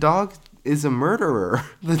dog is a murderer.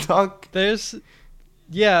 The dog. There's,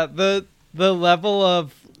 yeah, the level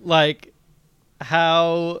of like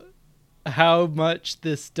how much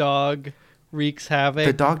this dog wreaks havoc.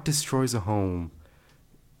 The dog destroys a home,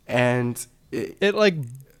 and It like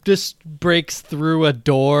just breaks through a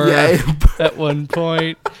door at one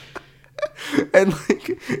point. And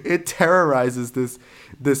like it terrorizes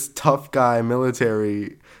this tough guy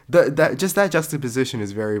military. That juxtaposition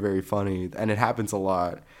is very, very funny, and it happens a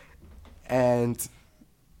lot. And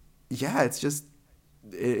yeah,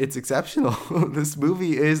 it's exceptional. This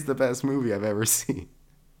movie is the best movie I've ever seen.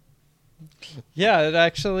 Yeah, it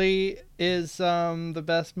actually is the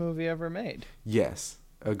best movie ever made. Yes,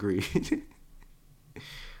 agreed.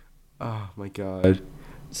 Oh my god.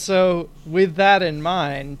 So, with that in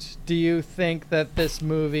mind, do you think that this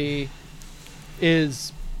movie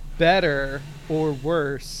is better or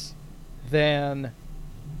worse than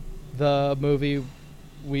the movie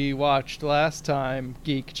we watched last time,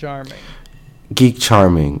 Geek Charming? Geek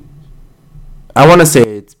Charming. I want to say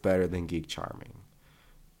it's better than Geek Charming.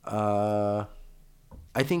 I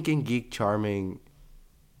think in Geek Charming,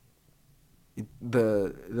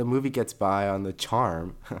 the movie gets by on the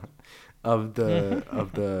charm of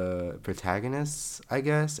the protagonists, I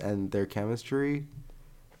guess, and their chemistry,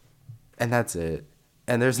 and that's it.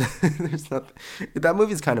 And there's nothing. That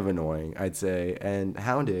movie's kind of annoying, I'd say. And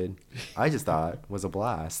Hounded, I just thought was a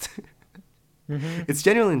blast. It's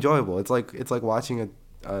genuinely enjoyable. It's like watching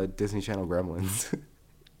a Disney Channel Gremlins.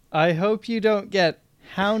 I hope you don't get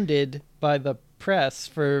hounded by the press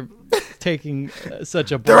for taking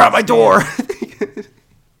such a. They're at my door.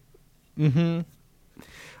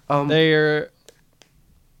 They're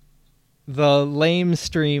the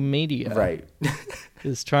lamestream media, Right.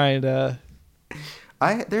 is trying to.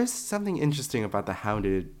 There's something interesting about the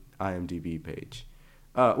Hounded IMDb page.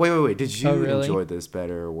 Wait. Did you really? enjoy this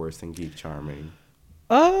better or worse than Geek Charming?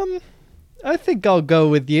 I think I'll go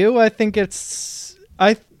with you. I think it's.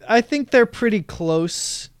 I think they're pretty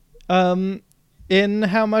close. In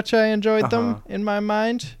how much I enjoyed them in my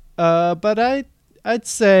mind. But I'd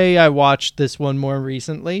say I watched this one more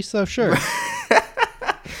recently, so sure.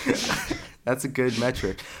 That's a good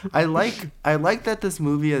metric. I like that this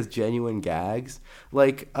movie has genuine gags.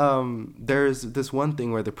 Like, there's this one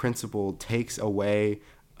thing where the principal takes away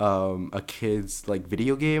a kid's like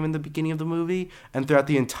video game in the beginning of the movie, and throughout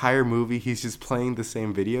the entire movie he's just playing the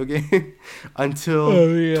same video game until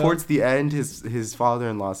towards the end his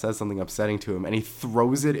father-in-law says something upsetting to him and he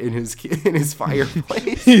throws it in his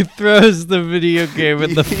fireplace. He throws the video game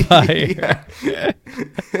in the fire.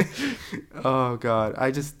 Oh god,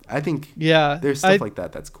 I think yeah, there's stuff like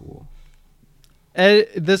that that's cool.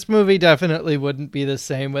 This movie definitely wouldn't be the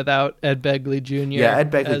same without Ed Begley Jr. Yeah,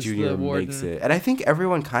 Ed Begley Jr. makes it. And I think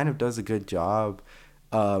everyone kind of does a good job.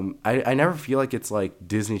 I never feel like it's like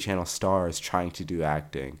Disney Channel stars trying to do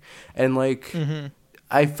acting. And like,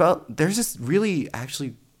 I felt there's this really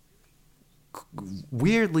actually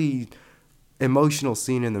weirdly emotional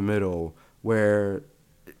scene in the middle where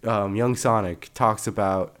young Sonic talks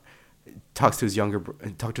to his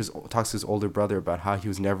older brother about how he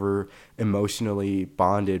was never emotionally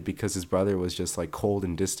bonded because his brother was just like cold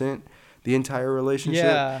and distant the entire relationship.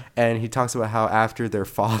 Yeah. And he talks about how after their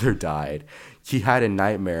father died, he had a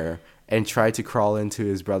nightmare and tried to crawl into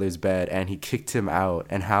his brother's bed and he kicked him out,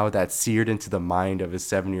 and how that seared into the mind of his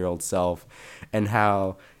 7-year-old self, and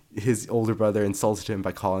how his older brother insulted him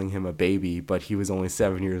by calling him a baby, but he was only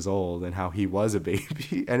 7 years old, and how he was a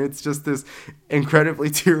baby. And it's just this incredibly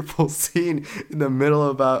tearful scene in the middle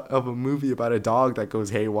of a movie about a dog that goes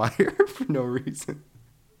haywire for no reason.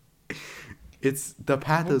 It's the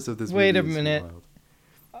pathos of this movie. Wait a minute.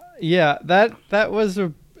 Yeah, that was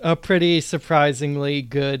a pretty surprisingly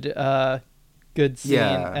good scene,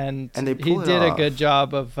 Yeah, and they he pull it did a off. good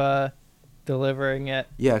job of delivering it.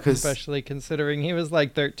 Yeah, because especially considering he was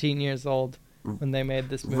like 13 years old when they made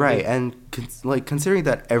this movie. right, and considering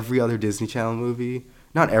that every other Disney Channel movie,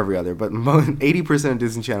 not every other, but 80% of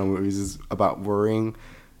Disney Channel movies is about worrying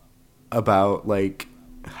about like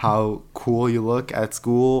how cool you look at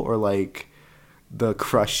school, or like the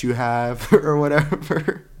crush you have or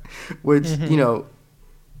whatever, which you know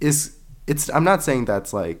it's I'm not saying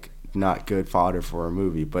that's like not good fodder for a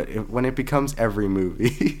movie, but when it becomes every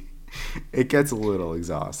movie it gets a little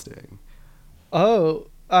exhausting. Oh,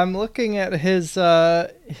 I'm looking at his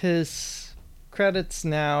credits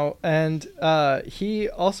now, and he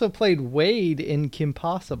also played Wade in Kim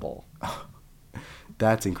Possible.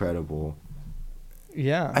 That's incredible.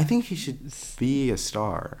 Yeah. I think he should be a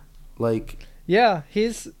star. Like, yeah,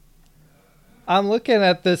 I'm looking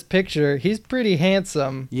at this picture. He's pretty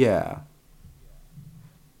handsome. yeah.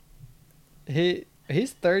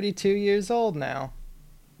 He's 32 years old now.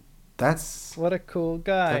 That's What a cool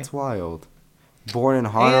guy. that's wild. Born in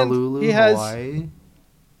And Honolulu, Hawaii.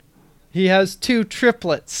 he has 2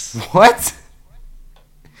 triplets. What?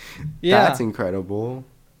 Yeah. That's incredible.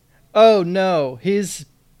 Oh no, he's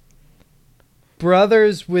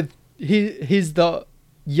brothers with he's the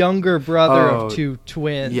younger brother Oh, of 2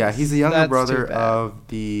 twins. Yeah, he's the younger That's brother too bad. of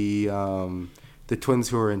the twins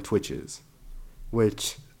who are in Twitches,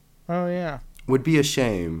 which Oh yeah. would be a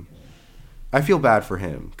shame. I feel bad for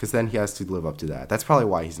him because then he has to live up to that. That's probably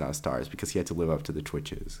why he's not a star, is because he had to live up to the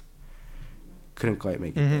Twitches. Couldn't quite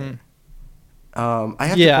make it there. I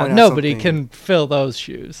have to Yeah, point out nobody something. can fill those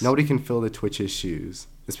shoes. Nobody can fill the Twitches' shoes,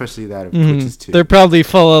 especially that of Mhm. Twitches too. They're probably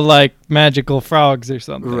full of like magical frogs or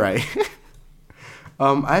something. Right.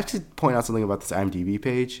 I have to point out something about this IMDb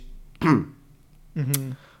page.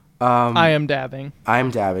 I am dabbing.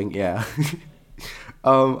 I'm dabbing, yeah.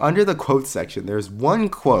 Under the quote section, there's one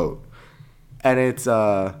quote, and it's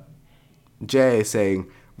Jay saying,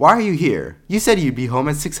 "Why are you here? You said you'd be home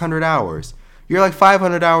at 600 hours. You're like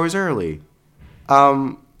 500 hours early."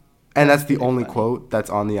 And that's the only quote that's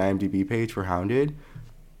on the IMDb page for Hounded.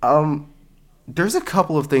 There's a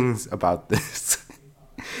couple of things about this.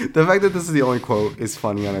 The fact that this is the only quote is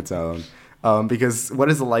funny on its own. Because what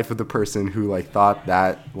is the life of the person who like thought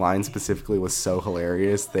that line specifically was so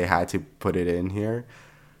hilarious they had to put it in here?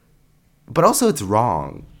 But also it's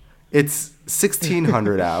wrong. It's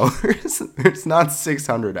 1,600 hours. It's not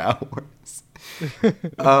 600 hours.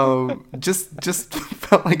 Just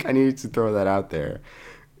felt like I needed to throw that out there.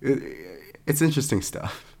 It's interesting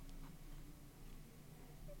stuff.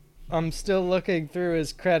 I'm still looking through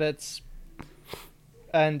his credits,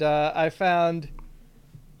 and I found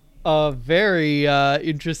a very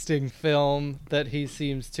interesting film that he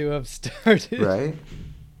seems to have started. Right?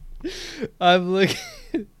 I'm looking.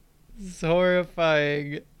 It's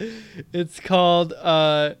horrifying. It's called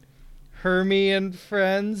Hermie and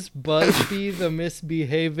Friends, Busby the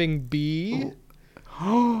Misbehaving Bee.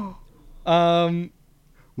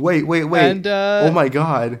 Wait. And, Oh my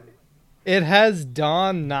god. It has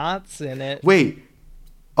Don Knotts in it. Wait.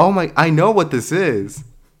 Oh my, I know what this is.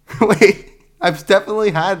 Wait, I've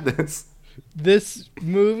definitely had this. This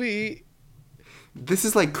movie This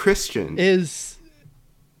is like Christian. is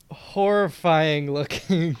horrifying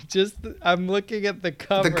looking. I'm looking at the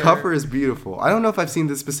cover. The cover is beautiful. I don't know if I've seen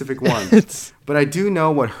this specific one, It's but I do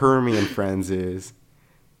know what Hermie and Friends is.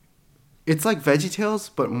 It's like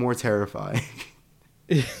VeggieTales, but more terrifying.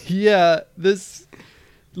 yeah, this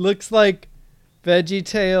looks like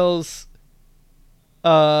VeggieTales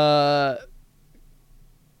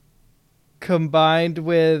combined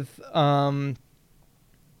with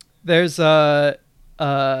there's a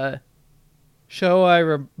show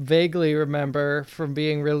I vaguely remember from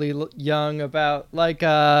being really young about like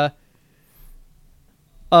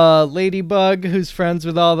ladybug who's friends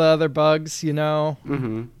with all the other bugs, you know.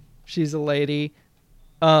 Mm-hmm. She's a lady.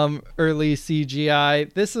 Early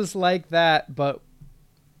CGI. This is like that, but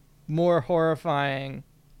more horrifying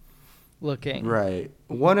looking. Right.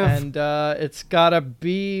 And it's got a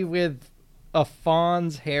bee with a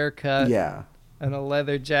fawn's haircut. Yeah. And a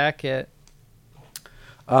leather jacket.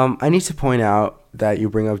 I need to point out that you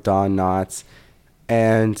bring up Don Knotts,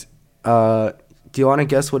 and do you want to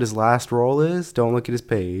guess what his last role is? Don't look at his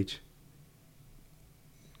page.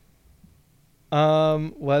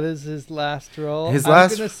 What is his last role? I'm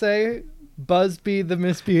gonna say Busby the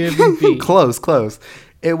Misbehaving Bee. Close.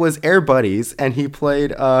 It was Air Buddies, and he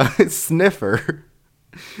played Sniffer.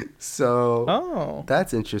 So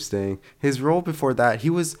that's interesting. His role before that,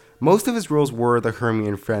 most of his roles were the Hermie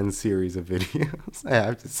and Friends series of videos, I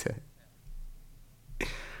have to say.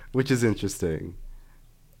 Which is interesting.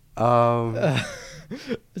 So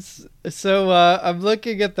I'm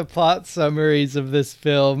looking at the plot summaries of this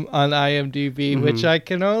film on IMDb, Mm-hmm. which I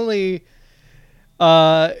can only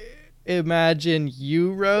imagine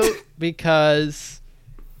you wrote because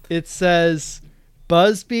it says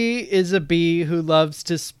Busby is a bee who loves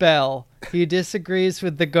to spell. He disagrees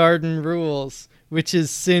with the garden rules, which is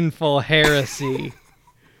sinful heresy.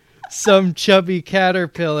 Some chubby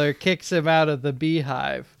caterpillar kicks him out of the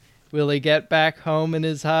beehive. Will he get back home in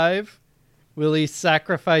his hive? Will he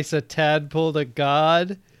sacrifice a tadpole to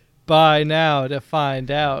God? Buy now to find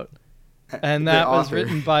out. And that was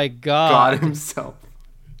written by God. God himself.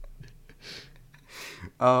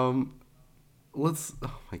 Oh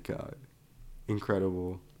my God.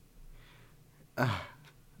 Incredible.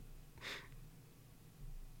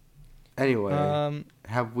 Anyway,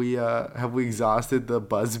 have we exhausted the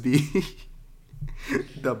Busby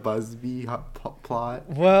the Busby plot?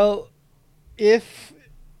 Well, if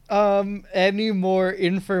any more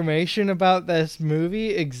information about this movie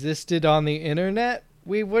existed on the internet,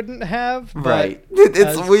 we wouldn't have. But Right.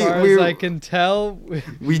 as far as I can tell,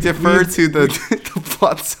 we defer to the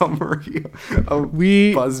plot summary of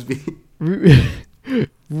Busby.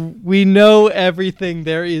 We know everything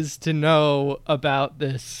there is to know about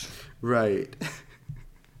this. Right.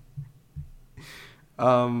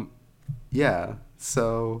 Yeah.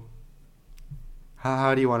 So,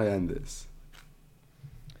 how do you want to end this?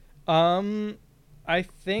 I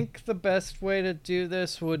think the best way to do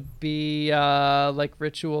this would be like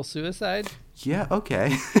ritual suicide. Yeah.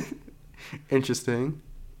 Okay. Interesting.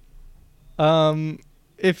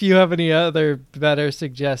 If you have any other better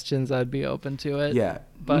suggestions, I'd be open to it. Yeah.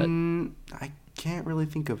 But I can't really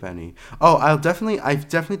think of any. Oh, I've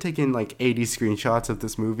definitely taken like 80 screenshots of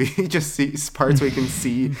this movie. Just see parts where you can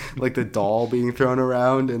see like the doll being thrown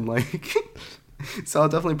around and like. So I'll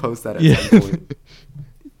definitely post that at some point.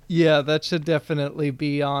 Yeah, that should definitely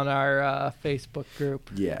be on our Facebook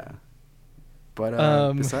group. Yeah.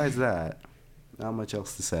 But besides that, not much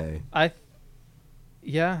else to say. I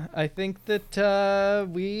think that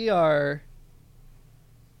we are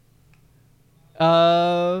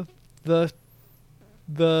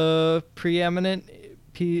the preeminent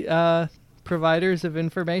providers of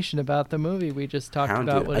information about the movie. We just talked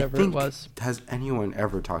Hounded. about whatever it was. Has anyone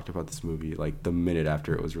ever talked about this movie like the minute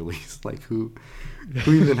after it was released? Like who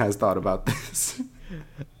even has thought about this?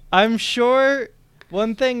 I'm sure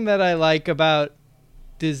one thing that I like about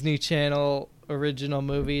Disney Channel original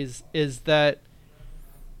movies is that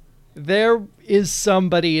there is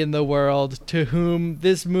somebody in the world to whom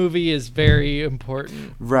this movie is very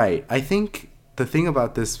important. Right. I think the thing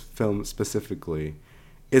about this film specifically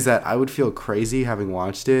is that I would feel crazy having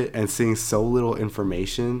watched it and seeing so little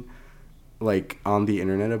information like on the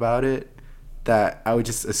internet about it that I would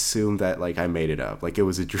just assume that like I made it up, like it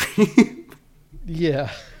was a dream.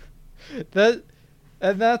 Yeah.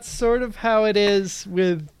 That's sort of how it is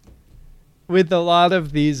with a lot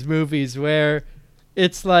of these movies, where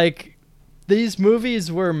it's like these movies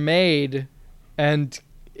were made and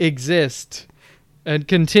exist and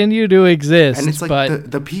continue to exist. And it's like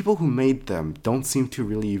but the people who made them don't seem to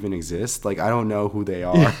really even exist. Like I don't know who they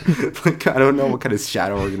are. Like I don't know what kind of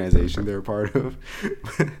shadow organization they're a part of.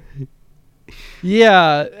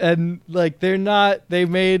 Yeah, and like they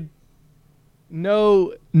made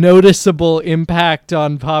no noticeable impact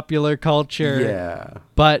on popular culture. Yeah.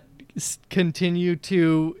 But continue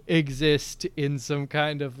to exist in some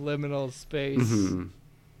kind of liminal space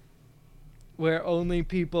where only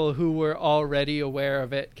people who were already aware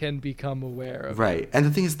of it can become aware of it. Right. And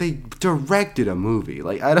the thing is, they directed a movie.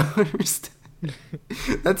 Like, I don't understand.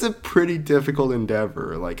 That's a pretty difficult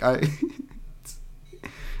endeavor. Like,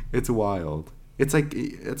 it's wild. It's like,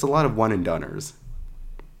 it's a lot of one and doners.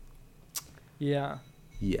 Yeah.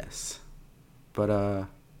 Yes. But,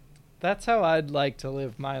 that's how I'd like to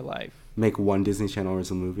live my life. Make one Disney Channel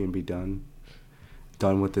original movie and be done.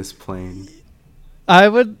 Done with this plane.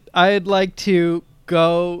 I'd like to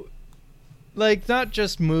go, like, not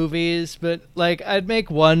just movies, but like I'd make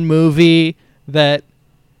one movie that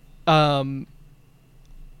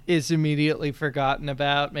is immediately forgotten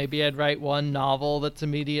about. Maybe I'd write one novel that's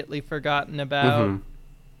immediately forgotten about.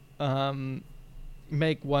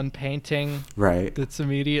 Make one painting that's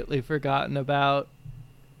immediately forgotten about.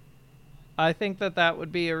 I think that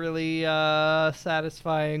would be a really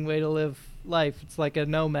satisfying way to live life. It's like a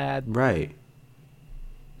nomad. Right.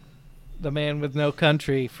 The Man with No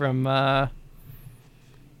Country from the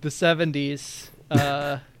 70s.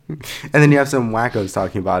 And then you have some wackos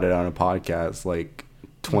talking about it on a podcast like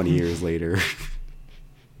 20 years later.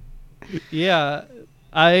 Yeah.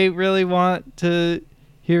 I really want to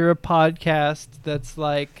hear a podcast that's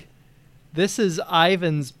like, this is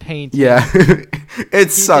Ivan's painting. Yeah.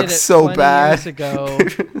 It sucks so bad. Years ago.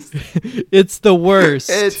 It's the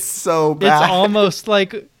worst. It's so bad.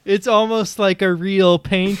 It's almost like a real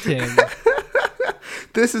painting.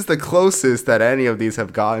 This is the closest that any of these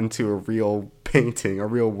have gotten to a real painting, a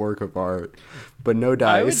real work of art. But no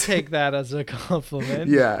dice. I would take that as a compliment.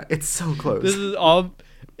 Yeah, it's so close. This is all.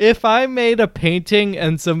 If I made a painting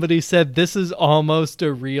and somebody said this is almost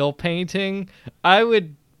a real painting, I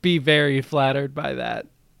would be very flattered by that.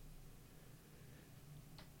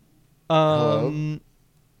 Hello?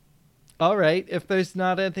 All right. If there's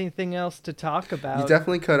not anything else to talk about. You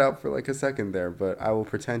definitely cut out for like a second there, but I will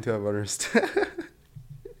pretend to have understood.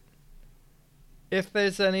 If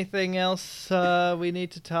there's anything else we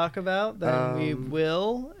need to talk about, then we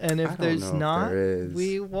will. And if there's not,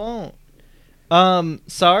 we won't.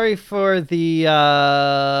 Sorry for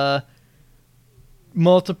the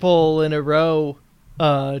multiple in a row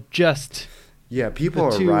just Yeah, people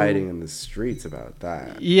the are two- rioting in the streets about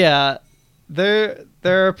that. yeah, there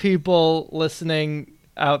are people listening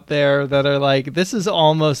out there that are like, this is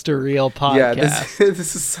almost a real podcast. Yeah,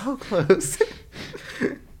 this is so close.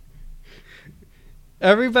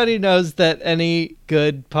 Everybody knows that any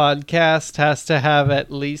good podcast has to have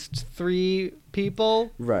at least 3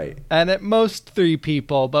 people. Right. And at most 3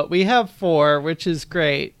 people, but we have 4, which is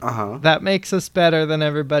great. Uh-huh. That makes us better than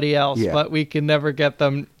everybody else, Yeah. but we can never get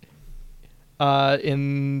them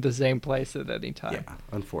in the same place at any time. Yeah,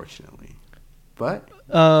 unfortunately. But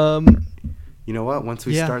you know what? Once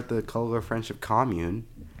we Yeah. start the Color Friendship commune,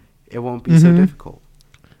 it won't be so difficult.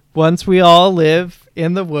 Once we all live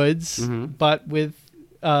in the woods, Mhm. but with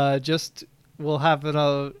just we'll have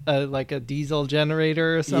like a diesel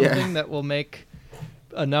generator or something that will make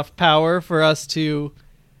enough power for us to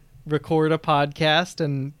record a podcast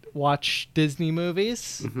and watch Disney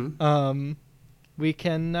movies. Mhm. We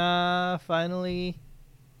can finally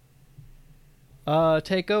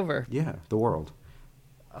take over. Yeah, the world.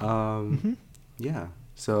 Yeah.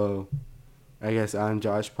 So, I guess I'm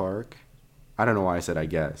Josh Park. I don't know why I said I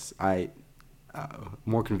guess.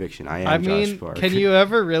 More conviction. I am Josh Park. Can you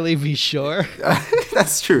ever really be sure?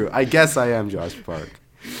 That's true. I guess I am Josh Park.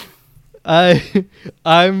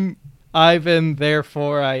 I'm Ivan,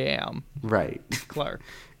 therefore I am Right. Clark.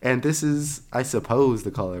 And this is, I suppose,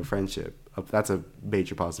 the Color of Friendship. That's a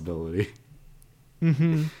major possibility.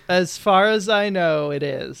 As far as I know, it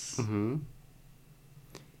is.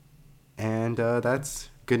 And that's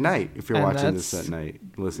good night if you're And watching this that's- at night,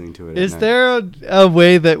 listening to it. Is at night. there a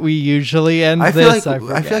way that we usually end I feel this? like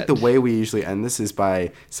I feel like the way we usually end this is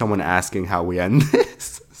by someone asking how we end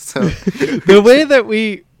this. So the way that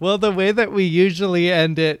we usually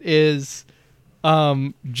end it is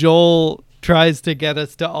Joel tries to get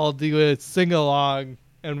us to all do a sing along,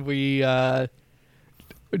 and we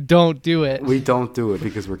don't do it. we don't do it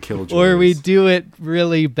because we're killjoys. Or we do it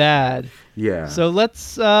really bad. Yeah. So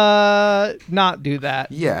let's not do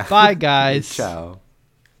that. Yeah. Bye, guys. Ciao.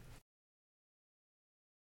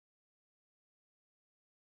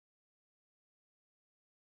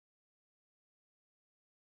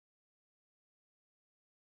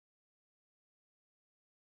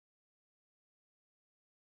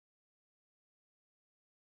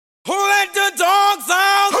 Who let the dogs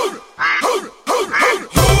out? Who let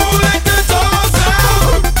the dogs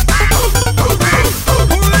out?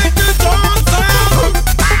 Who let the dogs out?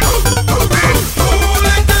 Who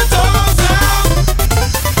let the dogs out?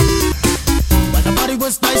 When the party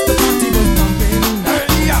was nice, the party was pumping,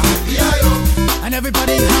 and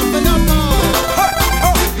everybody having a ball.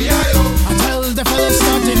 Until the fellas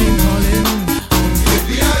started name calling,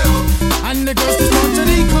 and the girls responded to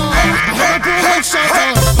the call. I heard a girl shout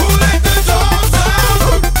out. Who let the dogs out?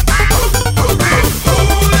 Who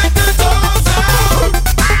let the dogs out?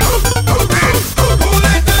 Who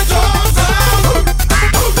let the dogs out?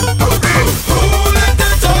 Who let the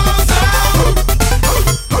dogs out?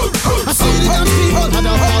 I see the young people had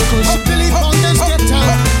a ball push. Billy Fountains get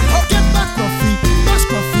out. Get back, Ruffy. Bash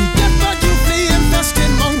Ruffy. Get back, you flea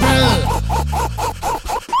infested mongrel.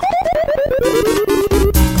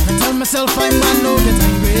 I tell myself I'm man, no get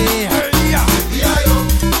angry.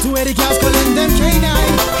 Two Eddie cows calling them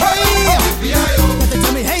canine. Hey! But they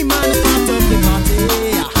tell me, hey man, it's part of the party.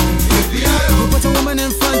 You put a woman in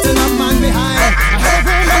front and a man behind. I heard a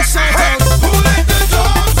woman shout out. Who let the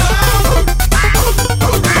dogs out?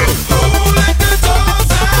 Who let the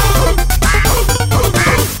dogs out?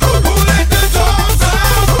 Who let the dogs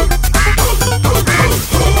out?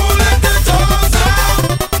 Who let the dogs out?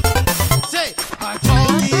 Say, a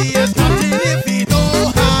doggy is nothing if he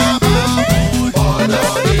don't have a bone.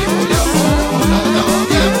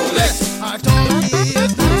 A doggy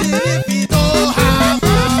is nothing if he don't have a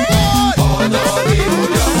bone.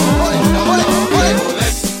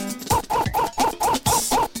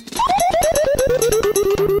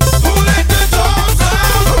 Who let the dogs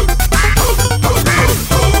out? Who let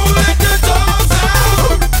the dogs out?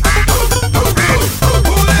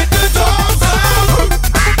 Who let the dogs out?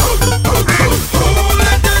 Who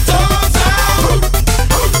let the dogs out?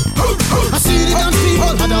 I see the young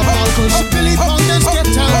people had a ball push. Billy Fountains get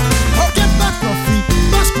out. Get back, Ruffy.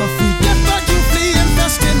 Bash Ruffy. Get back, you flea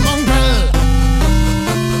infested mongrel.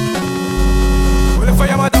 Well, if I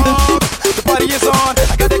am a dog, the party is on.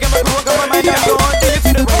 I gotta get my crew, got my mind on. Do you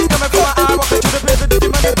see the rose coming from my eye? Walking through the place, the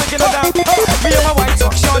Digimon is breaking it down. Me and my white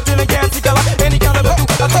talk, short till I can't see color. Any kind of a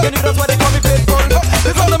dude, I think I knew that's what they